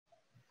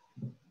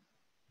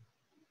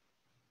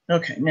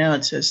Okay, now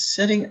it says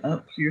setting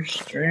up your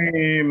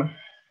stream.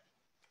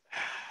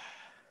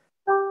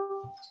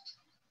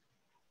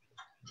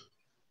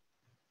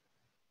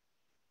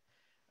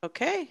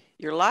 Okay,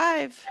 you're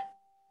live.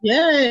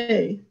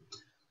 Yay.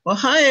 Well,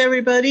 hi,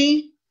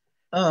 everybody.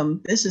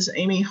 This is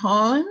Amy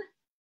Hahn,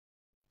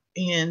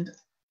 and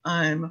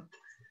I'm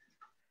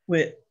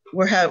with,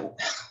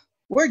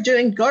 we're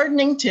doing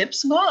Gardening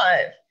Tips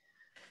Live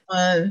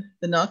on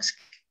the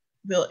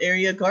Knoxville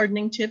Area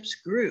Gardening Tips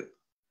group.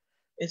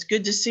 It's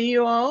good to see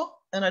you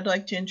all, and I'd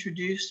like to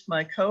introduce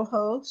my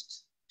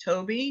co-host,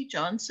 Toby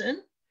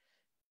Johnson.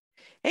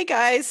 Hey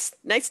guys,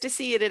 nice to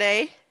see you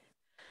today.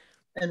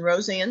 And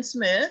Roseanne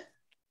Smith.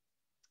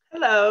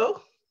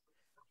 Hello.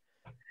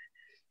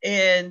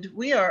 And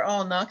we are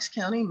all Knox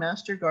County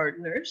Master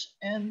Gardeners,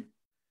 and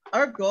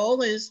our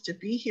goal is to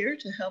be here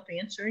to help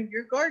answer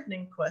your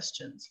gardening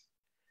questions.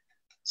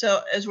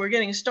 So as we're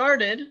getting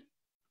started,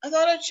 I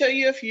thought I'd show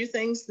you a few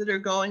things that are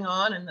going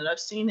on and that I've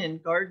seen in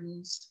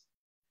gardens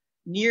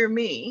near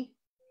me.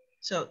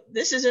 So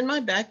this is in my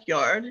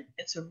backyard.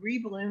 It's a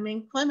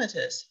reblooming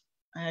clematis.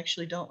 I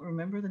actually don't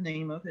remember the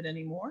name of it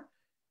anymore,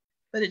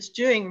 but it's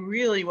doing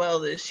really well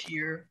this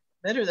year,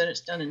 better than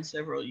it's done in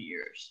several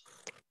years.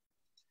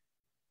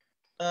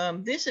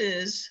 This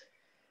is,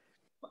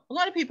 a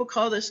lot of people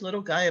call this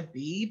little guy a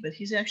bee, but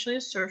he's actually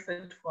a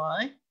syrphid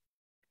fly.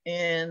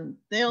 And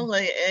they'll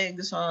lay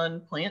eggs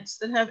on plants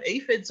that have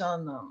aphids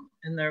on them,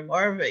 and their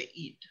larvae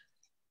eat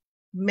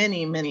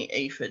many, many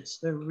aphids.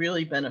 They're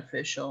really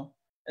beneficial.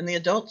 And the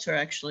adults are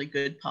actually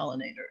good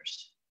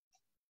pollinators.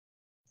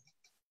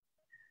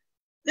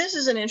 This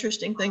is an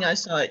interesting thing I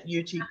saw at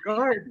UT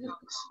Gardens.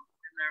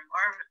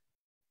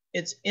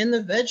 It's in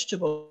the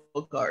vegetable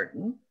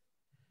garden,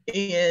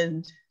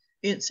 and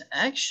it's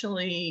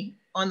actually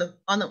on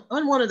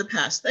one of the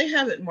paths. They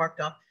have it marked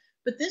off,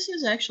 but this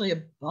is actually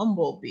a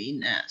bumblebee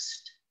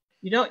nest.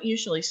 You don't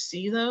usually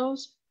see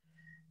those.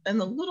 And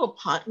the little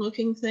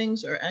pot-looking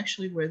things are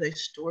actually where they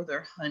store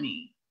their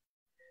honey.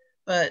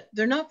 But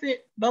they're not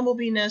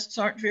bumblebee nests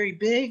aren't very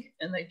big,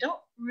 and they don't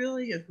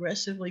really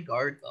aggressively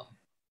guard them.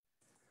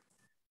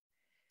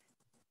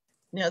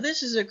 Now,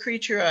 this is a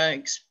creature I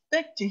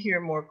expect to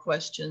hear more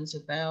questions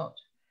about.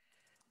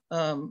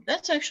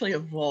 That's actually a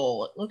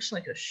vole. It looks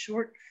like a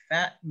short,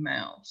 fat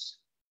mouse.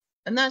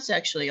 And that's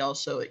actually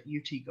also at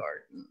UT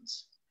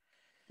Gardens.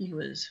 He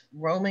was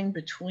roaming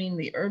between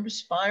the herb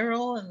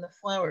spiral and the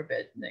flower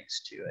bed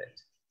next to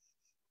it.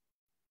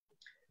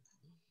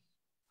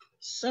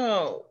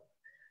 So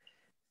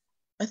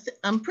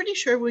I'm pretty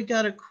sure we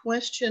got a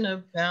question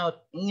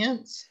about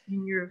ants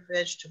in your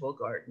vegetable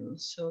garden.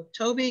 So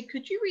Toby,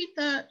 could you read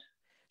that?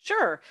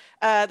 Sure.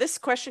 This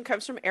question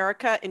comes from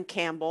Erica in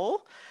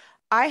Campbell.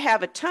 I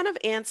have a ton of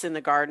ants in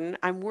the garden.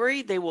 I'm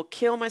worried they will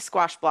kill my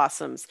squash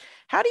blossoms.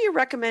 How do you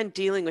recommend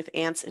dealing with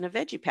ants in a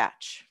veggie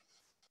patch?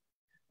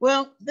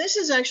 Well, this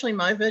is actually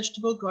my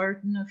vegetable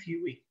garden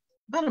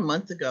about a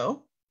month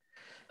ago.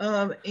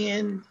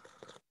 And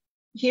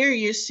here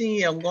you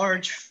see a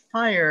large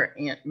fire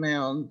ant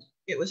mound.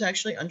 It was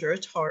actually under a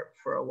tarp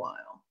for a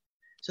while.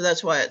 So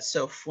that's why it's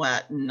so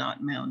flat and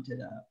not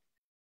mounded up.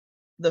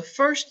 The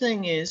first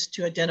thing is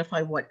to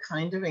identify what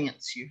kind of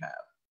ants you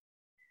have.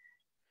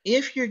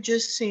 If you're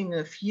just seeing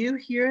a few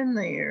here and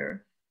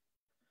there,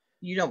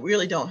 you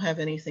don't have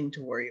anything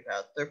to worry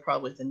about. They're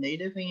probably the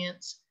native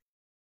ants,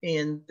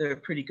 and they're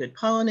pretty good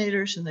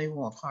pollinators, and they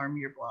won't harm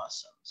your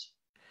blossoms.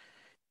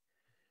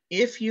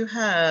 If you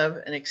have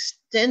an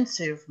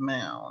extensive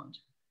mound,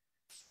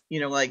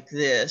 like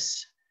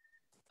this,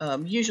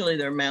 usually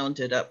they're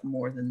mounded up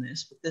more than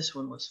this, but this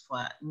one was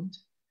flattened.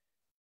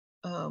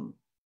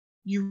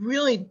 You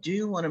really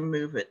do want to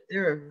move it.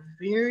 There are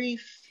very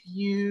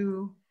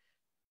few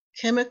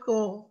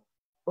chemical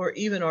or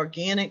even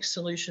organic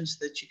solutions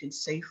that you can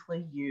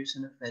safely use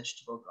in a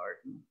vegetable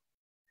garden.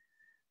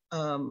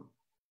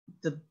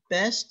 The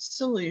best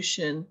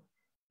solution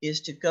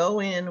is to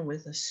go in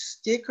with a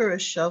stick or a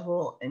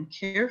shovel and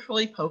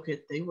carefully poke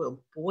it. They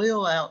will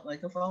boil out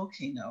like a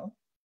volcano.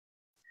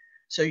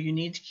 So you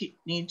need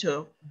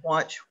to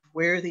watch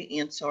where the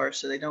ants are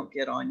so they don't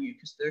get on you,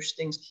 because their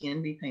stings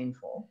can be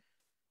painful.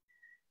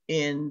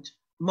 And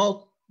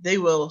they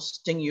will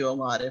sting you a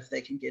lot if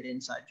they can get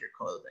inside your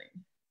clothing.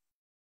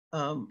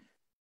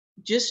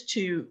 Just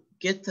to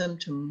get them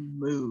to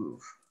move.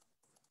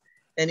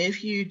 And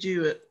if you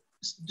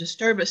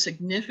disturb a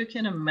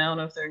significant amount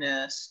of their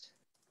nest,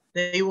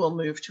 they will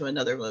move to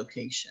another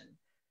location.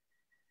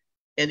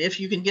 And if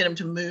you can get them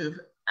to move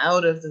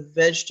out of the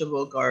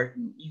vegetable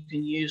garden, you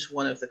can use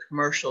one of the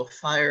commercial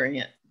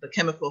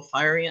chemical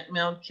fire ant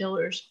mound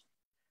killers.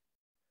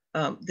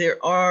 There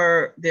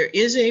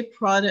is a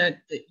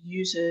product that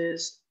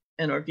uses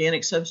an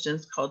organic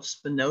substance called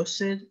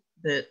spinosad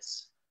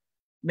that's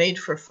made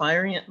for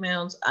fire ant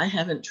mounds. I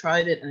haven't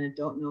tried it, and I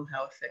don't know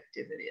how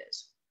effective it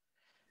is.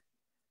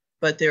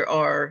 But there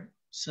are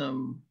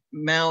some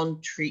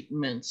mound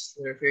treatments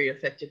that are very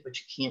effective, but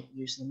you can't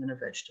use them in a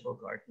vegetable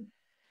garden.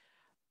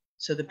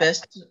 So the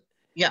best,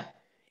 yeah.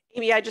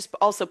 Amy, I just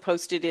also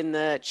posted in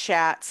the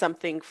chat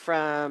something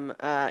from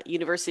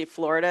University of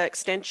Florida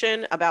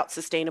Extension about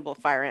sustainable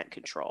fire ant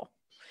control.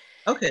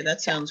 Okay,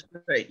 that sounds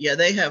great. Yeah,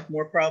 they have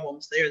more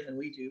problems there than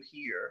we do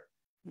here.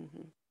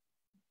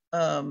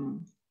 Mm-hmm.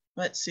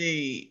 Let's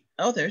see.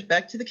 Oh, there's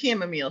back to the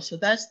chamomile. So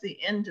that's the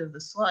end of the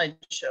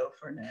slideshow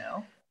for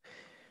now.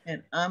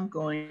 And I'm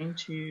going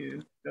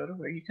to go to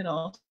where you can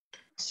all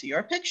see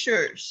our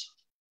pictures.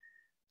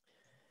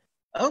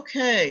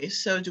 Okay,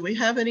 so do we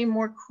have any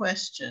more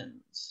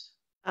questions?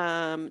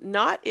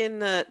 Not in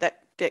that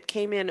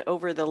came in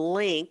over the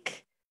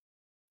link,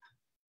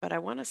 but I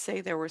want to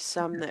say there were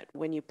some that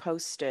when you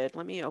posted,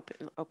 let me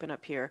open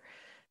up here.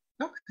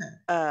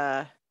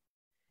 Okay.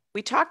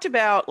 We talked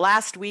about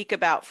last week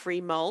about free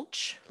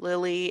mulch.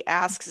 Lily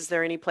asks, is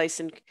there any place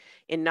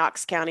in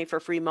Knox County for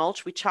free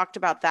mulch? We talked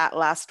about that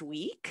last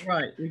week.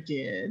 Right, we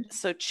did.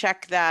 So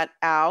check that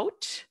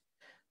out.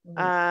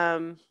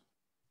 Mm-hmm.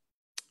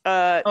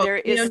 There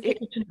is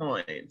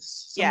neonicotinoids.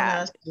 Someone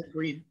asked if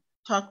we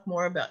talk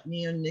more about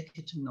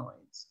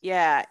neonicotinoids.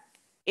 Yeah.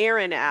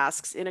 Aaron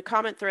asks, in a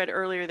comment thread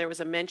earlier, there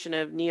was a mention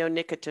of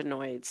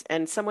neonicotinoids,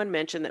 and someone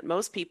mentioned that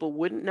most people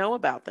wouldn't know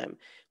about them.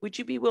 Would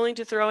you be willing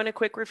to throw in a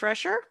quick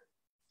refresher?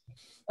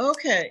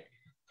 Okay.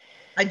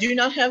 I do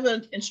not have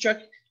an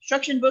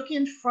instruction book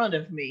in front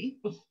of me,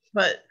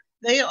 but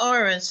they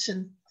are a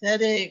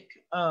synthetic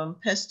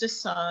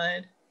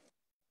pesticide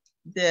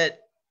that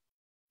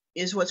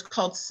is what's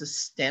called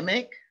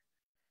systemic.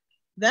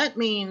 That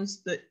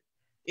means that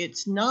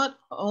it's not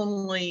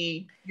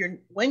only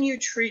when you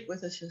treat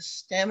with a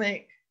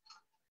systemic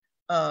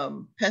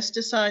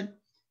pesticide,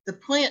 the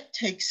plant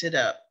takes it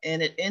up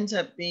and it ends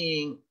up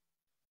being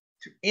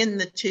in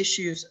the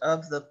tissues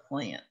of the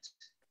plant.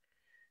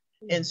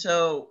 And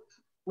so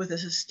with a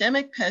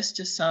systemic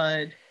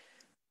pesticide,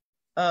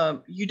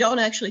 you don't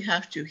actually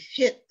have to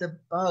hit the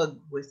bug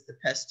with the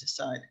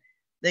pesticide.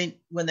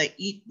 When they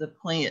eat the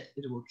plant,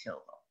 it will kill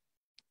them.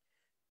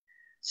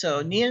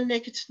 So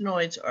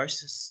neonicotinoids are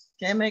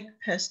systemic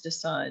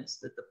pesticides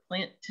that the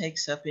plant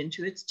takes up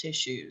into its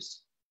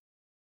tissues.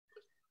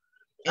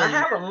 I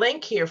have a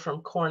link here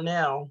from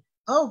Cornell.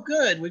 Oh,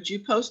 good. Would you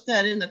post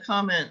that in the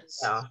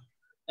comments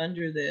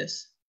under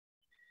this?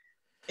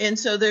 And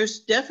so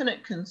there's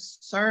definite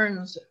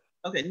concerns.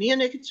 Okay,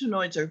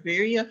 neonicotinoids are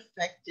very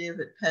effective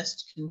at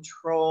pest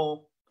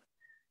control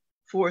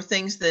for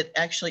things that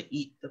actually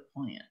eat the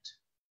plant.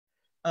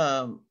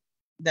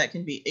 That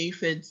can be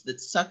aphids that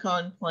suck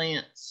on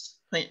plants,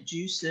 plant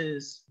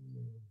juices.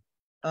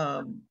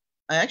 I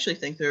actually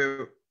think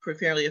they're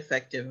fairly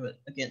effective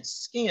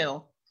against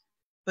scale.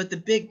 But the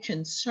big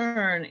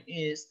concern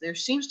is there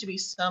seems to be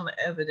some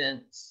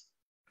evidence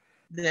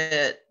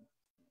that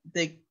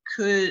they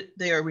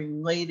are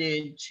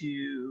related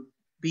to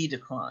bee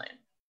decline.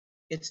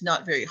 It's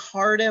not very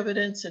hard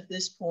evidence at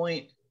this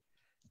point,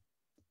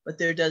 but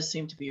there does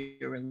seem to be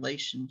a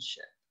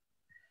relationship.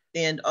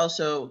 And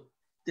also,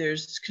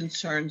 there's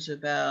concerns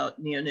about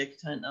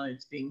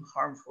neonicotinoids being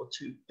harmful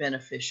to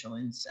beneficial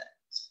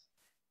insects.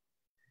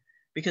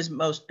 Because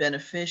most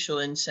beneficial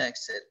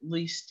insects, at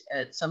least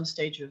at some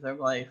stage of their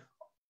life,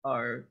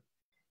 are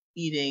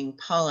eating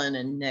pollen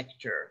and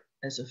nectar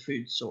as a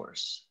food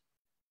source.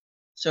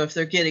 So if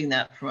they're getting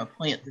that from a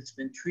plant that's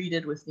been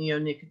treated with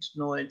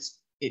neonicotinoids,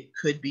 it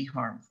could be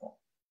harmful.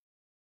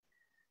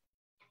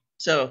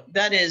 So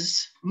that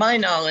is my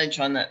knowledge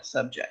on that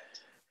subject.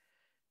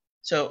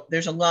 So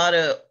there's a lot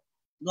of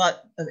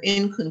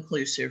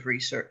inconclusive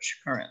research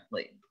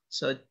currently.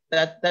 So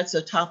that's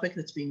a topic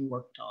that's being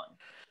worked on.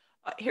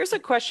 Here's a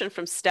question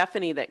from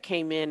Stephanie that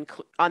came in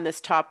on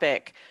this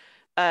topic.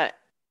 Do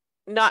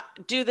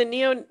the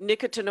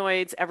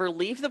neonicotinoids ever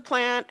leave the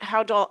plant?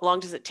 How long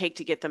does it take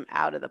to get them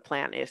out of the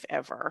plant, if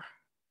ever?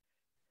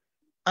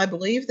 I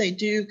believe they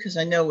do, because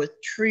I know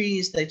with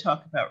trees, they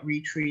talk about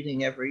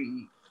retreating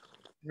every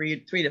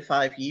 3 to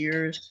 5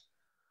 years.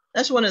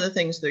 That's one of the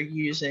things they're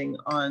using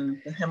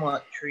on the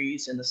hemlock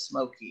trees in the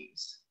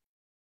Smokies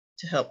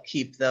to help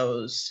keep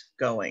those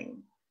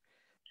going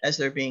as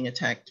they're being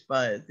attacked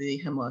by the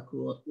hemlock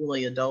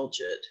woolly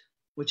adulgid,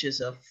 which is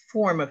a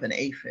form of an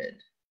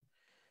aphid.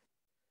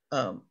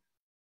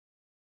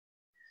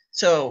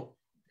 So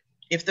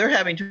if they're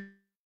having to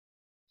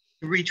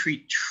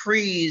retreat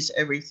trees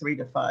every 3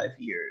 to 5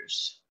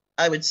 years,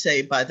 I would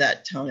say by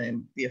that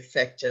time, the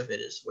effect of it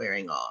is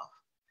wearing off.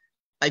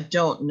 I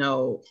don't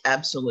know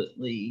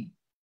absolutely,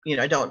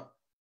 I don't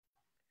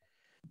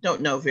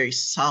know very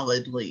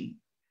solidly.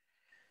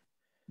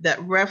 That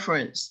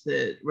reference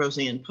that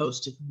Roseanne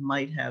posted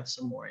might have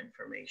some more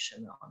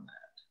information on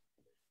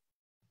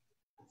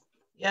that.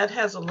 Yeah, it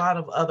has a lot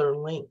of other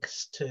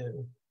links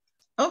too.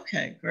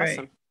 Okay, great.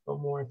 Awesome. For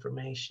more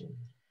information.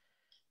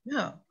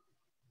 Yeah.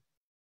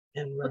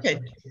 And okay,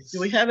 do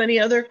we have any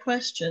other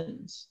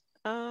questions?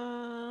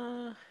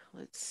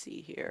 Let's see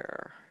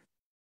here.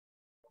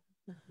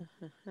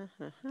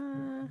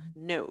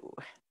 No.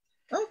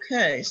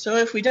 Okay, so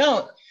if we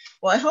don't,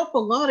 well, I hope a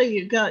lot of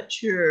you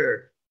got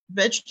your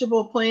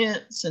vegetable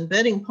plants and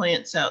bedding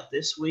plants out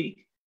this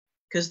week.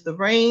 because the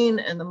rain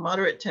and the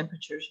moderate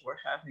temperatures we're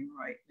having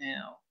right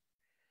now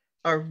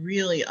are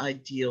really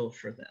ideal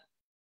for them.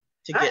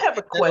 I have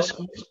a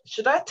question.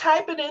 Should I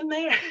type it in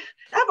there?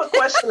 I have a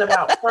question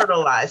about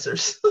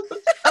fertilizers.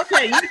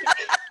 Okay,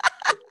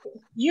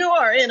 you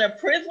are in a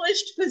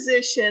privileged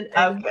position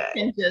and you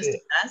can just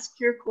ask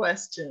your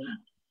question.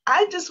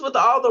 With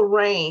all the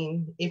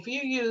rain, if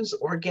you use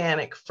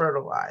organic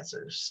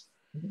fertilizers,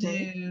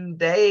 do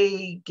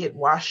they get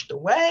washed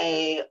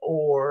away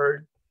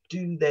or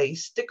do they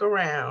stick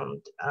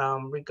around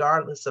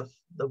regardless of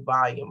the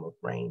volume of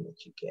rain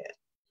that you get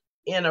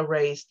in a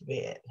raised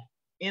bed?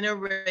 In a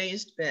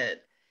raised bed,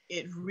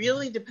 it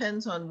really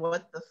depends on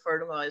what the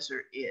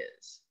fertilizer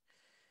is.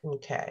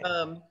 Okay.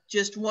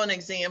 Just one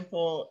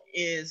example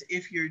is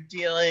if you're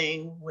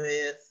dealing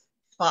with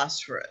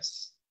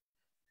phosphorus.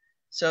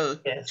 So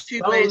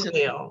two ways of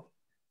meal.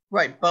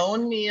 Right,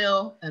 bone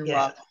meal and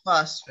rock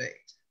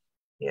phosphate.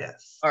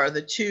 Yes. Are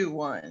the two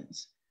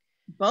ones.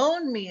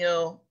 Bone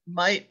meal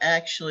might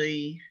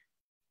actually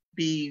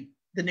be,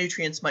 the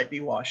nutrients might be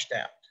washed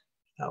out.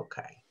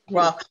 Okay.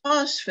 Rock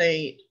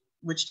phosphate,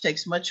 which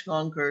takes much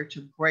longer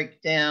to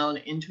break down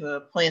into a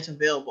plant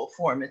available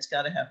form, it's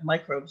got to have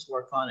microbes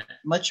work on it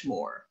much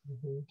more,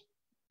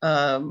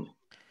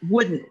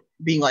 wouldn't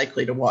be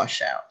likely to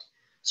wash out.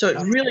 So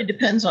it really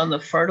depends on the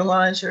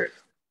fertilizer.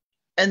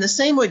 And the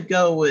same would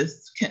go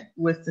with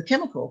the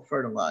chemical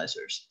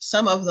fertilizers.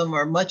 Some of them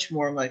are much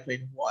more likely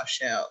to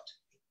wash out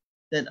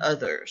than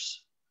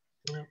others.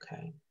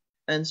 Okay.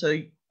 And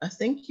so I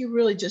think you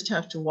really just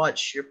have to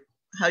watch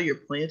how your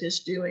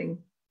plants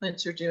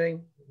are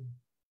doing.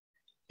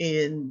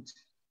 And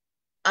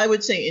I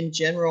would say in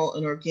general,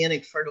 an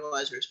organic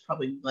fertilizer is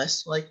probably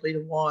less likely to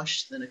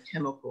wash than a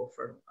chemical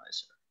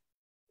fertilizer.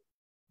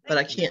 But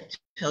I can't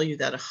tell you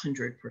that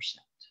 100%.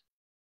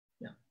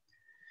 Yeah.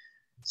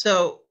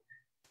 So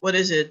what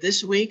is it?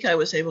 This week I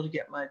was able to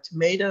get my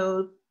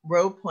tomato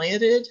row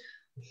planted,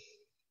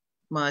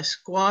 my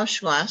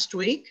squash last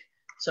week.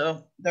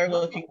 So they're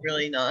looking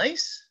really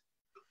nice.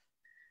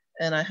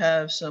 And I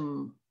have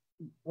some,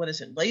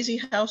 lazy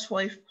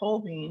housewife pole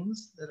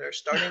beans that are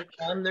starting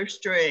to on their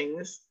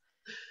strings.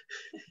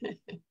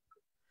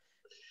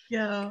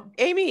 Yeah.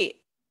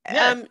 Amy,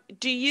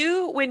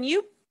 when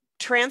you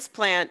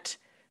transplant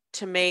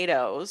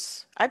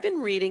tomatoes, I've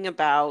been reading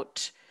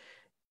about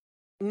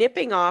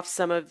nipping off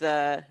some of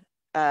the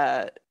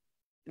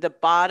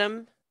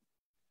bottom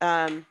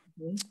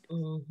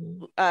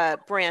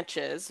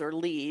branches or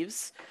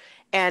leaves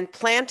and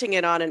planting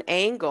it on an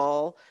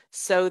angle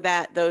so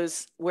that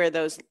where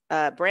those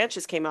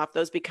branches came off,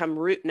 those become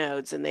root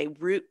nodes and they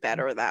root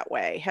better that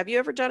way. Have you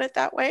ever done it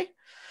that way?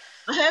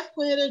 I have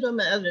planted them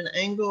at an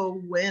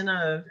angle when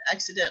I've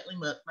accidentally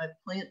let my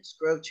plants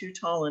grow too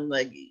tall and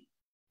leggy.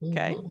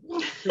 Okay.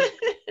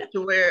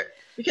 To where,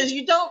 because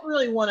you don't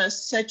really want to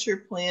set your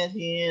plant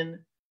in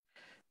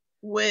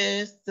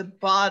with the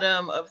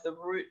bottom of the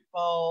root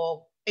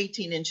ball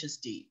 18 inches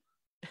deep.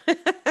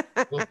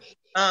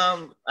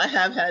 I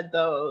have had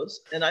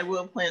those, and I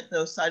will plant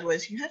those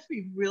sideways. You have to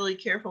be really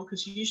careful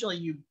because usually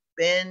you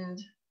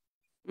bend,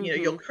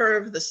 you'll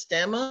curve the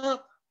stem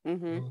up,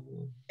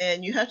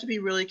 and you have to be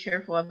really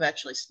careful. I've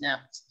actually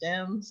snapped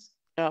stems.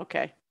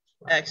 Okay.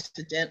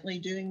 Accidentally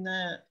doing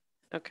that.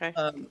 Okay.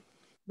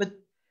 But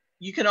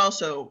you can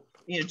also,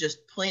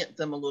 just plant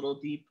them a little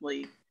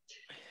deeply.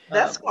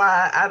 That's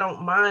why I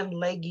don't mind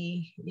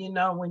leggy,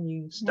 when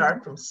you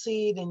start from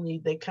seed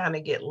and they kind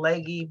of get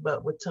leggy,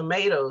 but with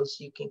tomatoes,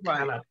 you can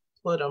kind of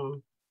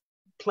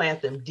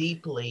plant them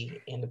deeply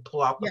and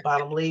pull off the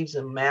bottom leaves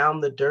and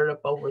mound the dirt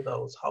up over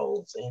those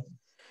holes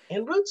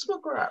and roots will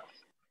grow.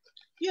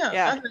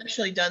 Yeah, I've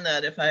actually done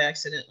that if I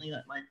accidentally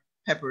let my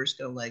peppers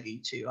go leggy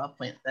too. I'll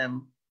plant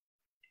them,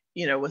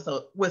 with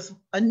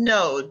a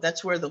node,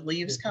 that's where the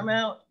leaves come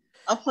out.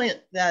 I'll plant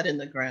that in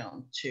the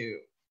ground too.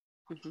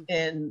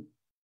 And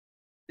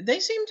they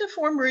seem to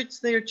form roots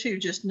there too,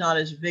 just not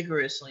as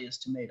vigorously as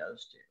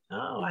tomatoes do.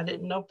 Oh, I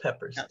didn't know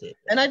peppers did.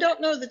 And I don't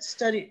know that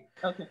study.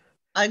 Okay,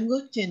 I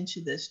looked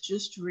into this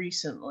just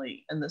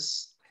recently, and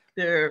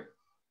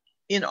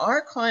in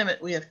our climate,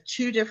 we have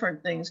two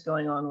different things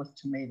going on with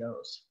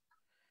tomatoes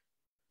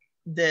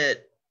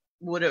that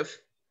would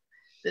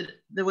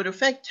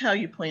affect how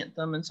you plant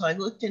them. And so I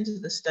looked into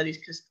the studies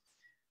because,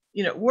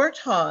 we're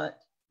taught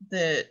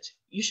that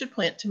you should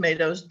plant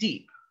tomatoes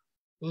deep.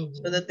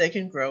 So that they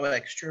can grow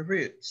extra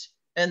roots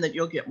and that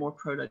you'll get more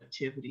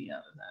productivity out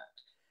of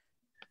that.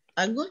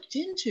 I looked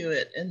into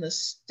it, and the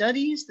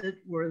studies that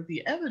were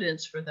the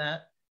evidence for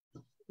that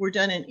were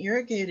done in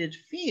irrigated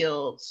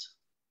fields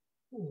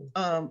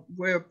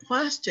where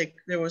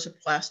there was a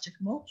plastic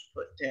mulch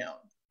put down.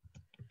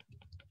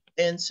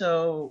 And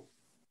so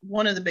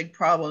one of the big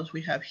problems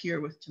we have here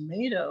with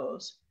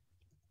tomatoes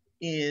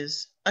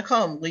is, I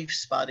call them leaf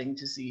spotting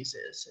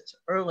diseases. It's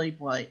early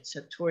blight,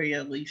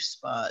 septoria, leaf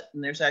spot,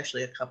 and there's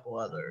actually a couple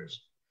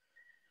others,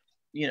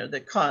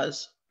 that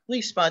cause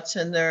leaf spots,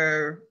 and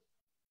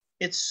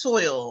it's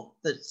soil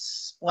that's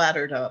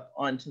splattered up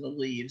onto the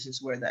leaves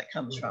is where that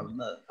comes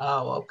from.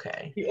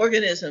 Okay. The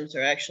organisms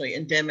are actually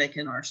endemic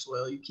in our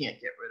soil. You can't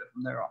get rid of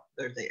them.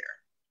 They're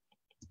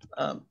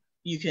there.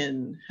 You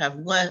can have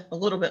a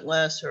little bit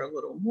less or a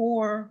little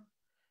more,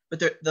 but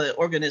the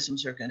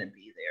organisms are going to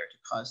be there to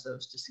cause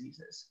those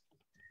diseases.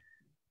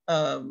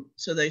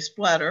 So they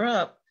splatter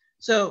up.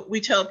 So we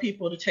tell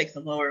people to take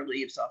the lower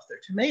leaves off their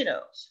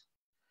tomatoes,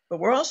 but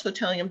we're also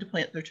telling them to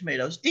plant their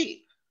tomatoes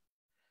deep.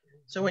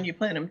 So when you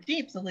plant them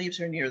deep, the leaves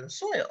are near the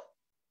soil.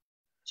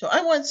 So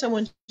I want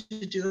someone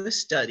to do a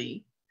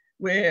study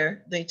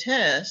where they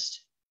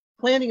test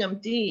planting them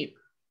deep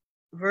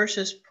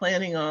versus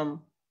planting them,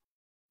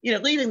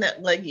 leaving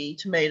that leggy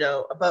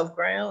tomato above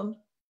ground,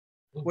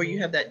 where you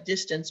have that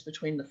distance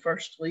between the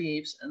first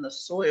leaves and the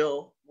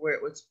soil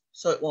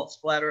so it won't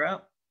splatter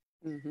up.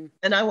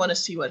 And I want to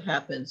see what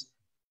happens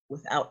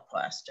without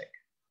plastic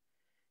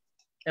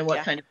and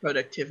what kind of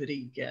productivity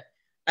you get.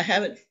 I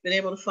haven't been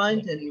able to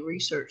find any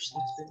research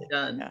that's been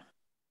done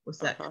with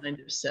that kind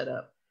of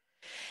setup.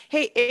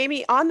 Hey,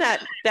 Amy, on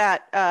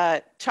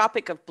that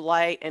topic of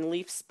blight and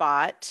leaf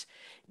spot,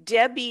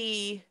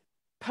 Debbie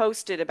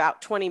posted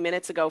about 20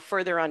 minutes ago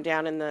further on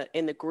down in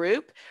the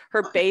group.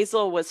 Her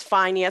basil was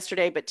fine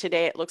yesterday, but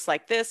today it looks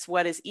like this.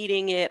 What is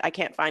eating it? I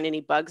can't find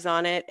any bugs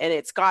on it. And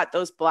it's got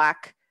those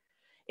black,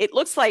 it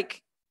looks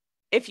like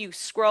if you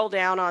scroll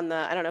down on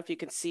I don't know if you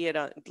can see it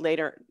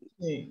later,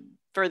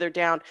 further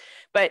down,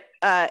 but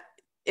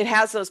it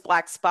has those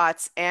black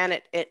spots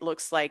and it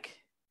looks like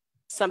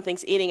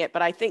something's eating it.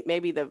 But I think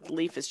maybe the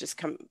leaf is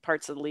just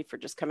parts of the leaf are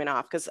just coming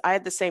off, because I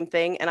had the same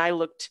thing and I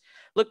looked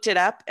it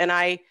up, and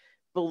I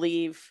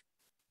believe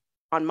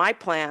on my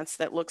plants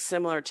that looks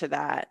similar to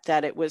that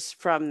it was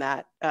from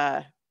that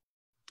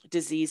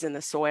disease in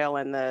the soil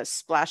and the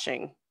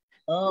splashing.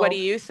 What do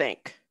you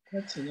think?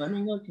 Let's see, let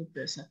me look at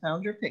this. I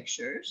found your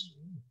pictures.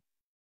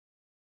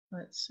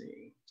 Let's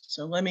see.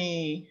 So let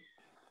me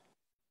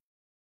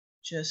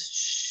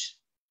just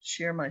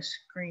share my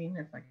screen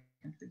if I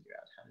can figure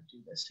out how to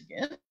do this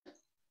again,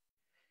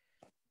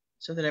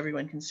 so that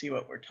everyone can see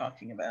what we're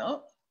talking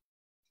about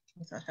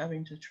without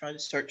having to try to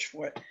search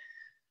for it.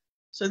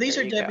 So these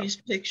are Debbie's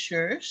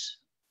pictures.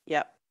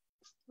 Yep.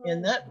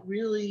 And that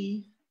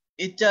really,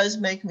 it does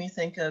make me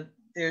think of,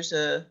 there's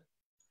a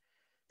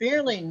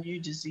fairly new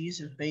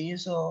disease of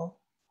basil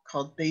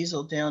called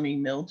basil downy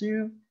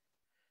mildew.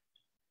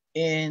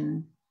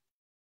 And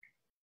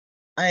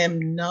I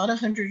am not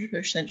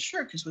 100%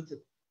 sure, because with the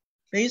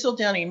basil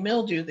downy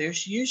mildew,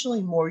 there's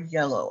usually more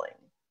yellowing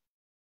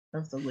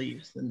of the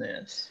leaves than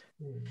this.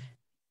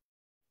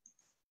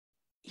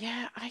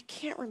 Yeah, I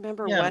can't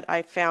remember what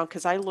I found,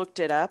 because I looked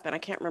it up and I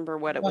can't remember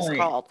what it was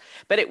called,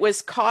 but it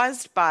was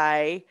caused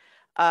by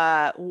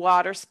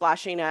water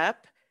splashing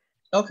up.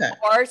 Okay.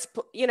 Or,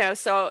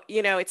 so,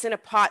 it's in a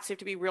pot, so you have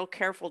to be real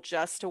careful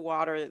just to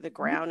water the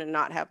ground and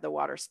not have the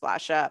water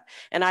splash up.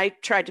 And I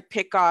tried to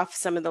pick off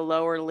some of the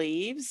lower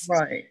leaves.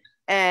 Right.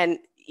 And,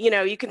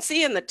 you can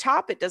see in the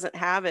top, it doesn't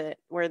have it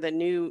where the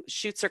new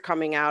shoots are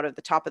coming out of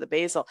the top of the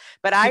basil,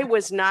 but I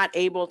was not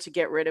able to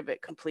get rid of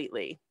it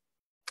completely.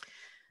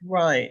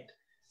 Right.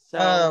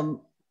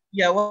 So,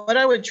 what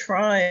I would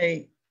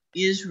try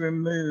is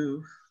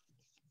remove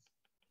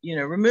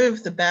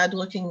the bad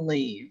looking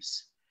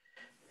leaves.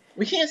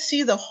 We can't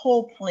see the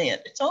whole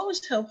plant. It's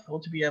always helpful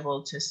to be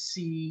able to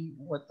see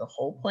what the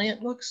whole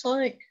plant looks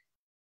like.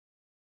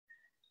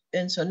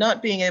 And so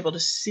not being able to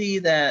see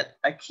that,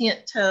 I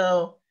can't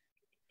tell,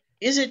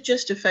 is it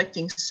just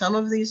affecting some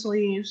of these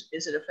leaves?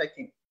 Is it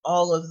affecting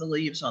all of the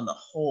leaves on the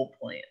whole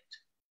plant?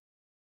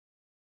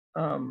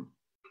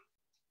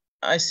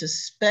 I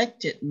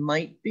suspect it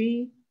might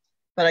be,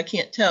 but I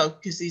can't tell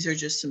because these are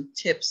just some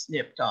tips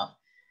nipped off.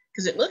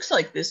 Because it looks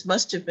like this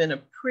must have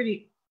been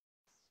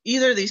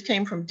either these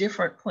came from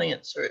different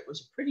plants or it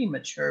was pretty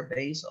mature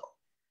basil.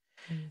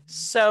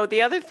 So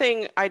the other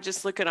thing I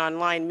just look at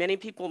online, many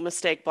people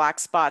mistake black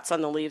spots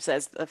on the leaves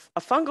as a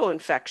fungal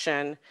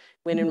infection,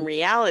 when in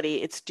reality,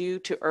 it's due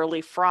to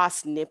early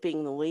frost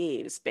nipping the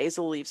leaves.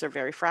 Basil leaves are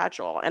very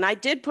fragile. And I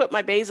did put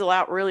my basil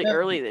out really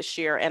early this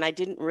year, and I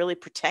didn't really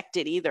protect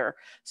it either.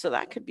 So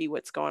that could be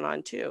what's going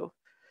on too.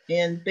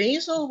 And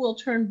basil will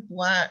turn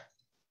black,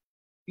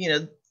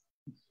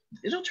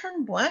 it'll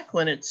turn black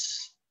when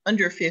it's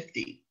under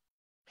 50.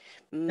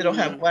 It'll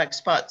have black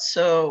spots.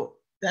 So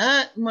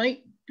that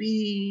might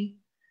be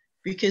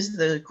because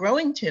the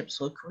growing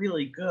tips look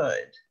really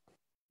good.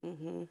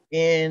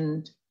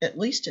 And at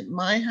least at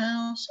my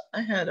house,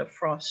 I had a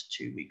frost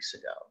 2 weeks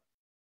ago.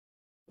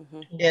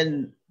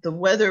 And the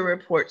weather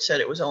report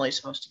said it was only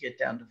supposed to get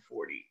down to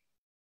 40.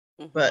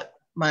 But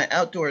my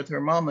outdoor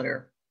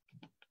thermometer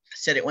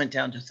said it went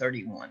down to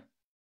 31.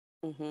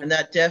 And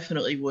that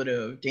definitely would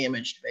have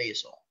damaged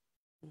basil.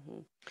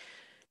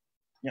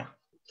 Yeah.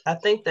 I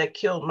think that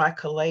killed my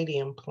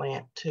caladium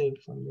plant too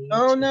from the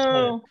Oh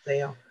no.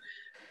 Sale.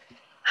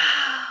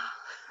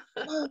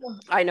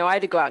 I know, I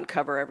had to go out and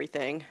cover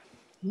everything.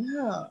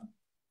 Yeah.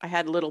 I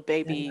had little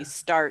baby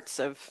starts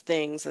of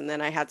things, and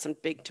then I had some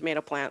big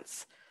tomato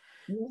plants.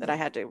 that I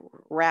had to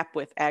wrap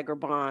with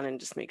Agribon and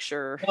just make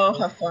sure. Oh,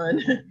 how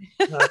fun.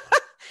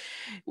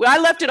 Well, I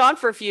left it on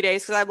for a few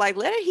days because I'm like,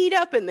 let it heat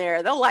up in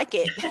there. They'll like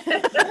it.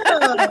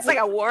 It's like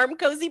a warm,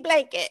 cozy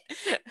blanket.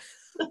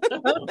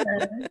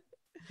 Okay.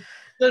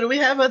 So do we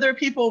have other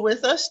people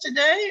with us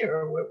today,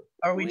 or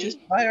are we just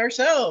by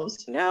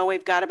ourselves? No,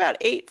 we've got about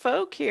 8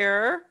 folk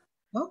here.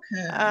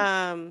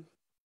 Okay.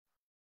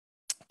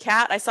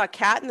 Kat, I saw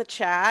Kat in the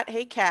chat.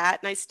 Hey,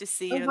 Kat, nice to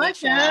see you in the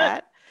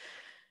chat.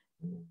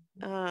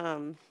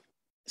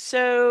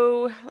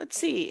 So let's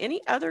see,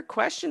 any other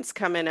questions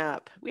coming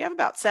up? We have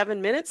about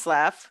 7 minutes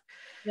left.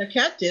 Yeah,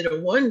 Kat did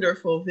a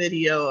wonderful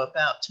video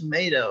about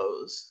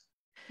tomatoes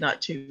not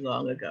too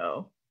long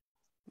ago.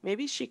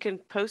 Maybe she can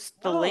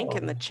post the link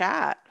in the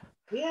chat.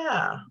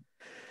 Yeah.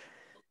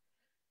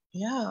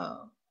 Yeah.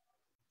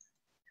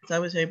 I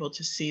was able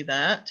to see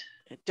that.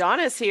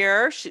 Donna's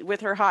here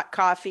with her hot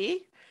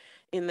coffee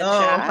in the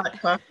chat.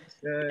 Hot coffee's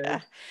good. Yeah.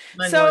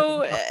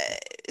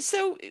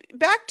 So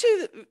back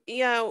to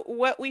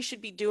what we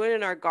should be doing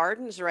in our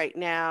gardens right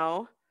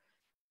now.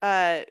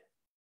 Amy,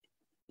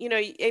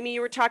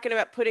 you were talking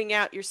about putting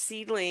out your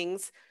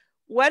seedlings.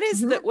 What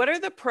is what are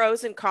the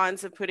pros and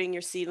cons of putting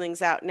your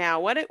seedlings out now?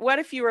 What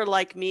if you were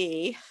like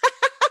me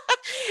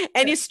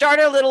and you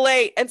started a little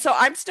late? And so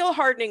I'm still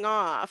hardening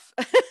off.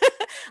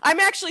 I'm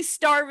actually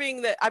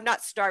starving I'm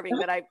not starving,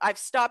 but I've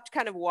stopped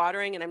kind of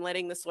watering and I'm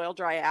letting the soil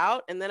dry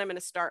out, and then I'm going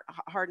to start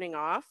hardening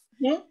off.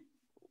 Yeah.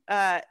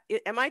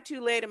 Am I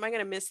too late? Am I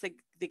going to miss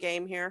the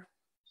game here?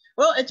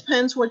 Well, it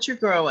depends what you're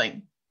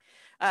growing.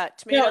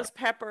 Tomatoes,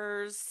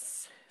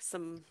 peppers,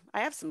 I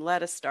have some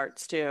lettuce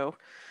starts too.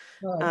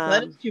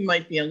 Lettuce you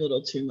might be a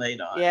little too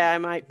late on. Yeah, I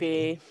might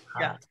be.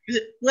 Yeah,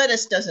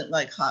 lettuce doesn't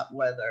like hot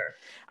weather.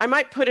 I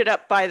might put it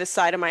up by the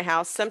side of my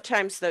house.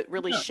 Sometimes the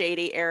really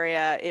shady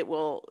area, it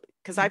will,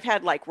 because I've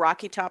had like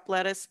rocky top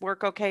lettuce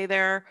work okay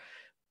there.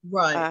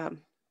 Right.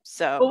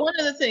 Well, one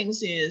of the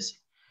things is,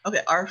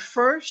 our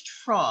first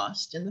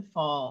frost in the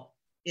fall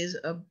is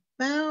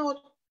about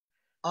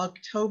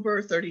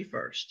October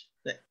 31st,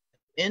 the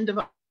end of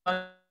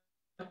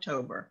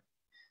October.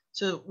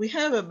 So we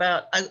have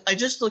about, I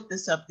just looked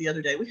this up the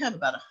other day, we have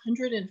about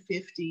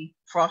 150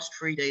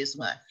 frost-free days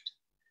left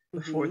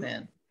before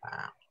then.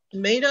 Wow.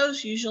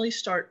 Tomatoes usually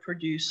start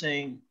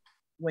producing,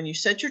 when you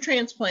set your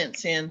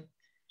transplants in,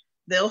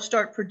 they'll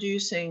start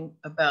producing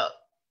about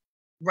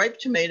ripe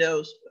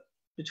tomatoes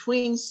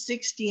between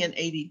 60 and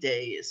 80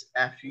 days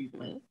after you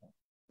plant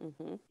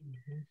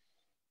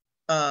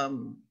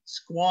them.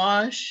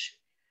 Squash,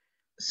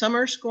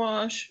 summer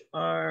squash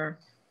are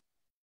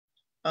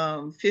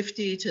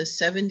 50 to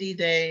 70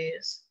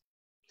 days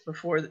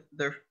before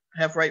they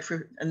have ripe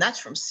fruit, and that's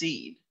from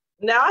seed.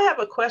 Now I have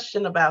a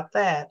question about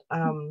that.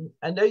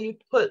 I know you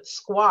put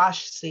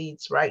squash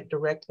seeds right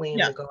directly in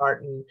the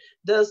garden.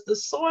 Does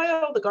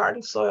the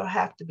garden soil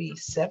have to be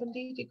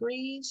 70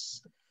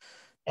 degrees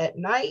at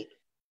night,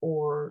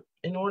 or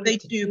in order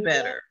to do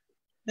better?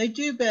 They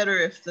do better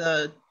if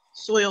the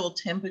soil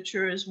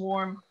temperature is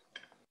warm.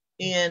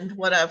 And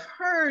what I've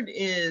heard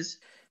is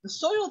the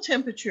soil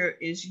temperature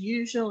is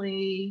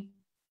usually,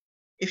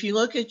 if you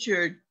look at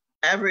your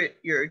average,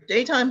 your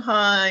daytime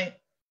high,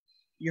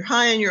 your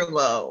high and your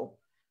low,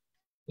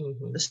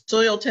 the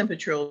soil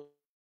temperature will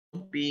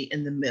be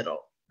in the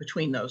middle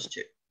between those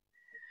two.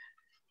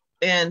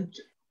 And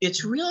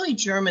it's really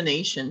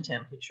germination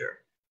temperature.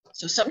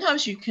 So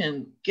sometimes you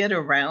can get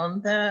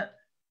around that.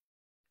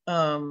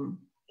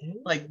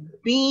 Like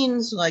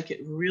beans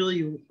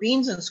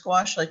and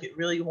squash like it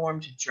really warm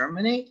to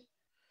germinate.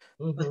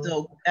 But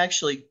they'll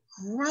actually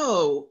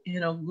grow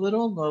in a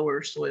little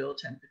lower soil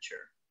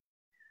temperature.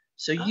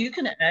 So you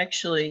can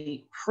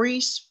actually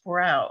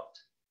pre-sprout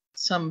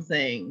some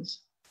things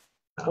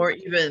or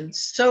even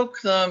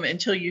soak them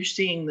until you're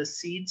seeing the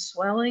seeds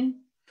swelling.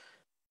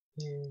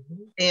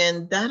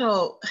 And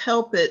that'll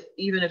help it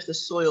even if the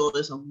soil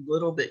is a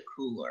little bit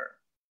cooler.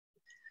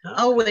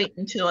 I'll wait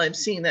until I'm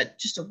seeing that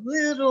just a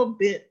little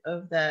bit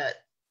of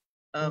that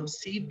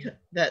seed,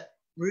 that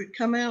root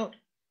come out.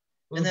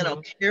 And then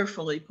I'll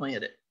carefully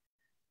plant it.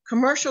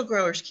 Commercial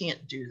growers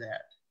can't do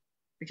that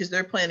because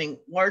they're planting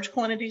large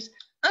quantities.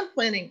 I'm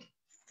planting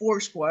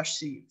 4 squash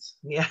seeds.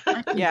 Yeah.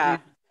 Yeah.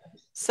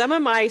 Some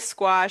of my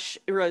squash,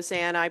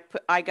 Roseanne, I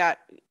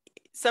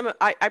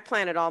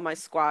planted all my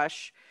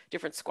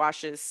different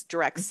squashes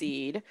direct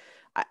seed.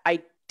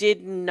 I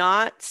did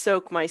not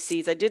soak my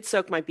seeds. I did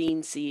soak my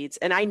bean seeds,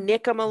 and I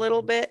nick them a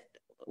little bit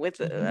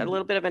with a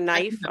little bit of a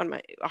knife on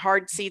my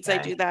hard seeds. I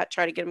do that,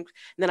 try to get them, and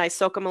then I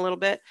soak them a little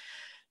bit.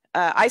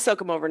 I soak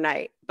them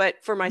overnight,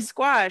 but for my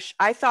squash,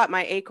 I thought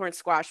my acorn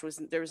squash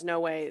there was no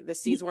way the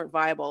seeds weren't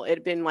viable. It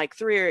had been like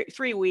 3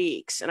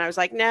 weeks, and I was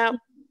like, no,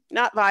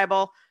 not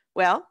viable.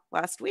 Well,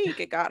 last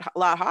week it got a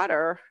lot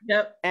hotter.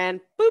 Yep.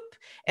 And boop.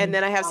 And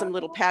then I have some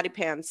little patty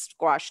pan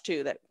squash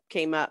too that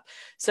came up.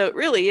 So it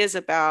really is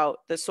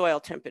about the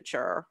soil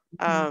temperature.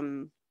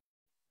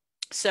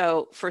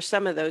 So for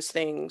some of those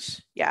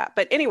things, yeah.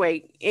 But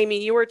anyway,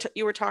 Amy, you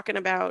were talking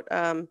about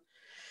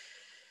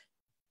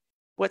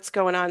what's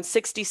going on,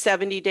 60,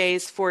 70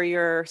 days for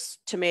your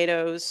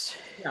tomatoes.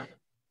 Yeah.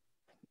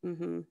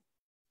 Mm-hmm.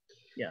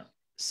 Yeah.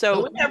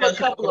 So we have a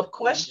couple of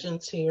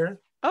questions here.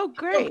 Oh,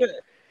 great. Oh, good.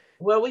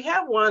 Well, we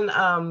have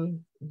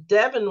one.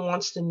 Devin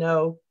wants to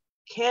know,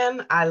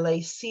 can I lay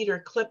cedar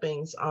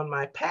clippings on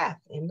my path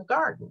in the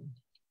garden?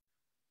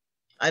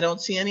 I don't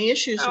see any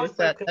issues with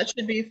that. Okay. That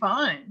should be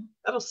fine.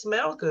 That'll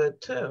smell good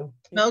too.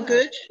 Smell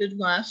good, should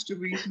last a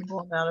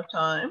reasonable amount of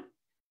time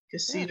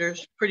because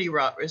cedar's pretty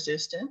rot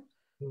resistant.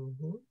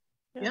 Mm-hmm.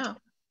 Yeah.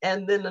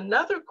 And then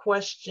another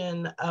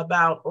question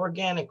about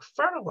organic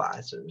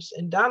fertilizers.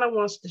 And Donna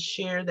wants to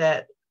share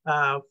that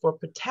for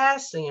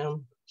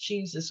potassium, she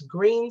uses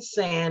green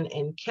sand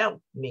and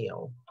kelp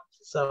meal.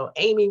 So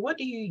Amy, what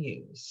do you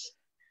use?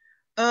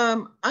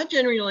 I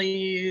generally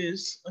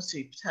use, let's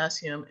see,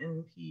 potassium,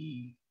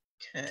 NPK.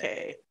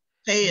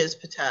 K is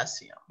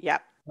potassium.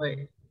 Yep.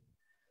 Right.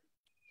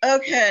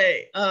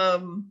 Okay.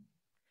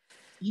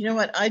 You know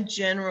what? I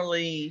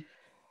generally,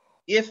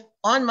 if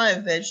on my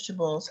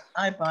vegetables,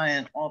 I buy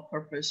an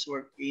all-purpose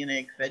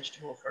organic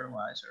vegetable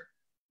fertilizer.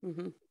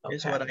 Mm-hmm.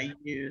 Is what I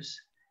use.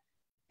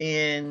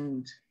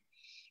 And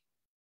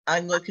I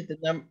look at the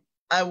number.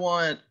 I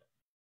want,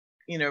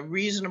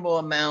 reasonable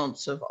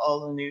amounts of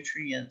all the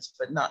nutrients,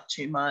 but not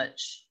too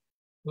much.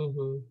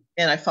 Mm-hmm.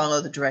 And I follow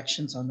the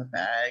directions on the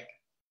bag.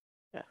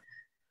 Yeah.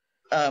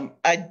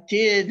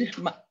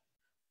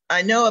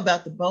 I know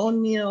about the bone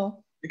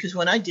meal because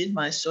when I did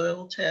my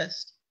soil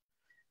test,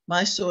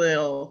 my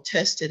soil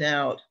tested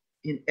out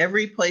in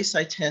every place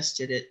I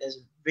tested it as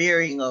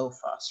very low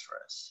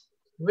phosphorus.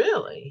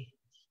 Really?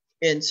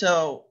 And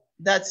so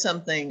that's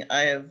something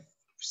I have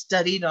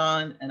studied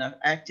on, and I've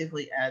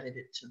actively added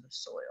it to the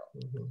soil.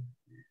 Mm-hmm.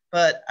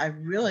 But I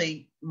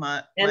really,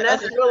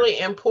 that's really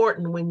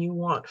important when you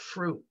want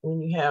fruit, when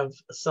you have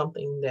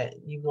something that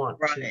you want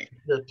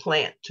the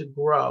plant to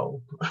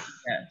grow.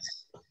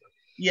 Yes.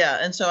 Yeah.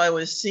 And so I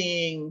was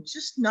seeing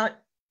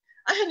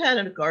I had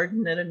a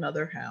garden at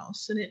another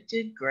house and it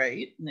did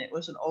great. And it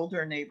was an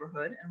older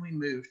neighborhood and we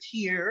moved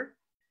here.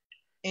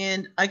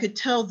 And I could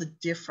tell the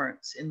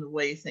difference in the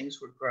way things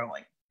were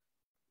growing.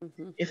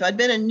 Mm-hmm. If I'd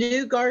been a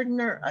new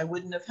gardener, I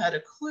wouldn't have had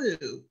a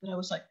clue. But I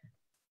was like,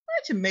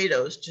 my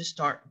tomatoes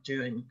just aren't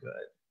doing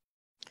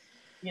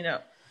good,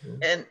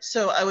 And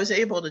so I was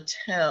able to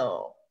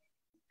tell.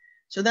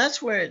 So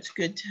that's where it's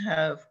good to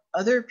have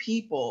other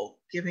people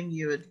giving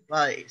you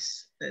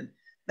advice and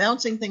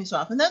bouncing things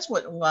off. And that's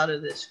what a lot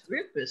of this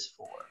group is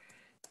for.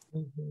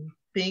 Mm-hmm.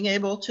 Being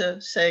able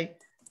to say,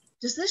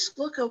 does this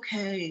look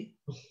okay?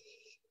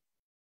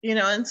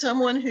 And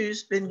someone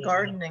who's been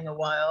gardening a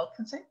while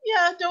can say,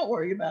 yeah, don't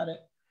worry about it.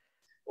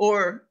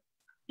 Or,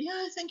 yeah,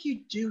 I think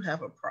you do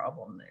have a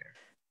problem there.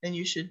 And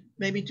you should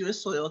maybe do a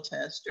soil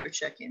test or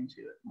check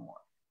into it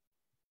more.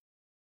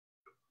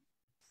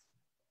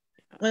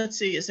 Let's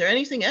see, is there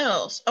anything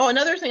else? Oh,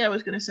 another thing I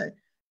was going to say.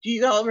 Do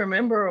you all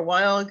remember a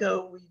while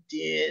ago we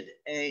did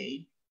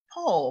a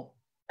poll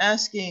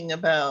asking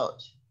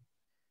about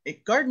a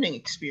gardening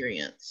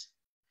experience?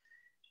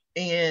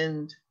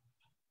 And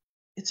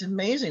it's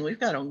amazing. We've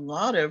got a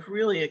lot of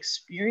really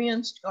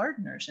experienced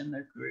gardeners in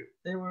the group.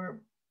 There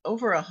were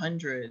over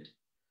 100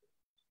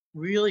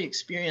 really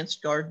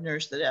experienced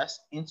gardeners that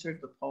answered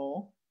the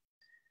poll.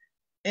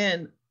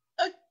 And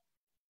a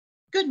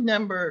good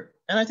number,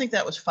 and I think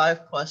that was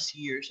 5+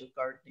 years of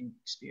gardening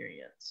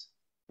experience.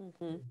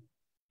 Mm-hmm.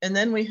 And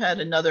then we had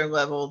another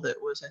level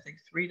that was, I think,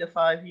 3 to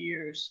 5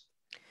 years.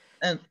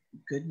 And a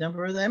good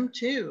number of them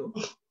too.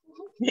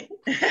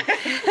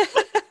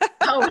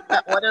 Oh, we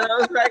got one of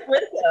those right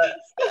with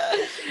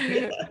us.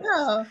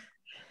 Yeah.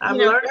 I'm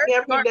learning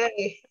every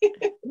day.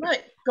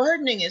 Right.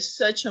 Gardening is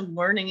such a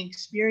learning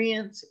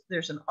experience.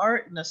 There's an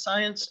art and a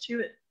science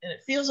to it. And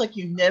it feels like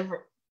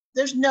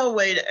there's no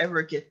way to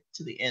ever get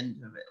to the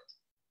end of it.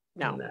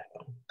 No.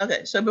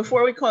 Okay. So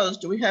before we close,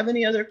 do we have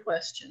any other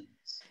questions?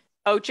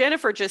 Oh,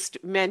 Jennifer just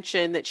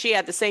mentioned that she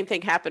had the same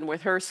thing happen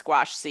with her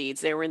squash seeds.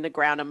 They were in the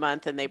ground a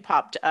month and they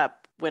popped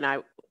up when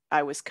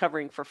I was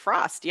covering for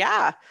frost.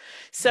 Yeah.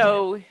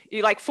 So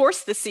you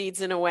force the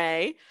seeds in a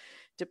way,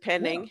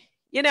 depending.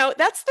 Yeah.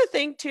 That's the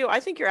thing too. I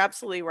think you're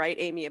absolutely right,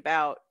 Amy,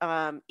 about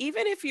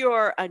even if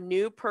you're a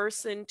new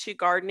person to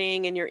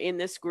gardening and you're in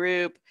this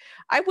group,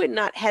 I would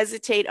not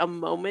hesitate a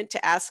moment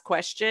to ask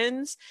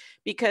questions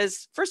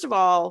because first of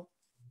all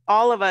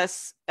of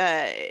us,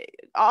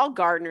 all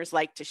gardeners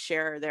like to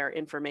share their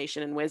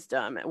information and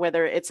wisdom,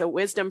 whether it's a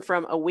wisdom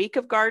from a week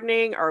of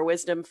gardening or a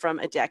wisdom from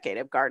a decade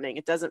of gardening,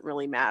 it doesn't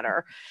really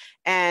matter.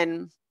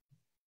 And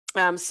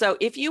so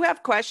if you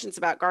have questions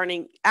about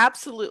gardening,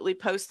 absolutely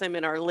post them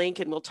in our link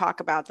and we'll talk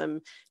about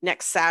them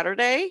next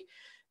Saturday.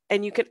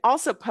 And you can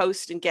also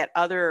post and get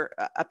other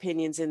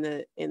opinions in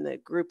the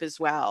group as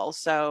well.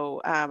 So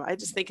I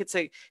just think it's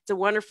a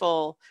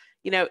wonderful,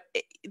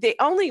 the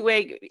only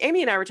way,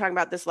 Amy and I were talking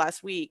about this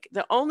last week,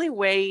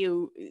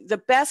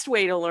 the best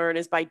way to learn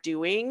is by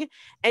doing,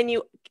 and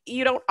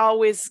you don't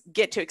always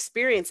get to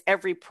experience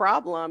every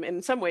problem. And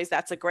in some ways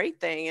that's a great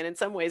thing. And in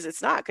some ways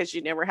it's not, because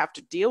you never have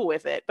to deal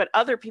with it, but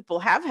other people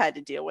have had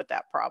to deal with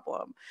that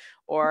problem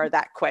or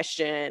that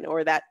question,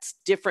 or that's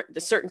different,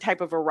 the certain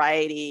type of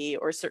variety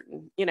or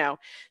certain,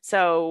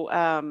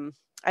 so,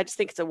 I just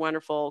think it's a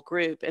wonderful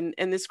group, and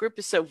this group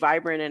is so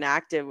vibrant and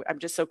active. I'm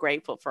just so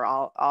grateful for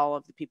all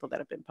of the people that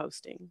have been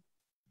posting.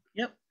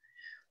 Yep.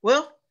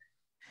 Well,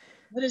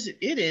 what is it?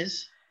 It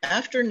is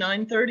after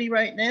 9:30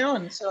 right now,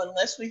 and so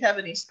unless we have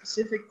any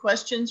specific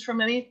questions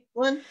from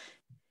anyone,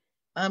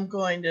 I'm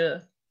going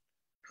to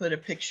put a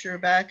picture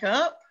back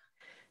up,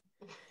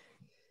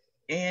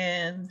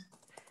 and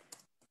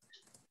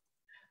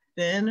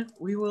then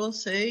we will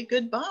say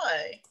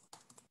goodbye.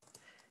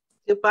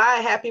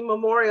 Goodbye. Happy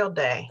Memorial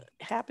Day.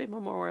 Happy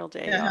Memorial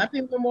Day. Yeah,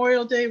 happy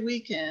Memorial Day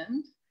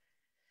weekend.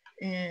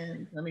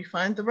 And let me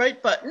find the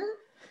right button.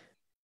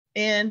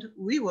 And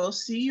we will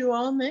see you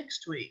all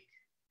next week.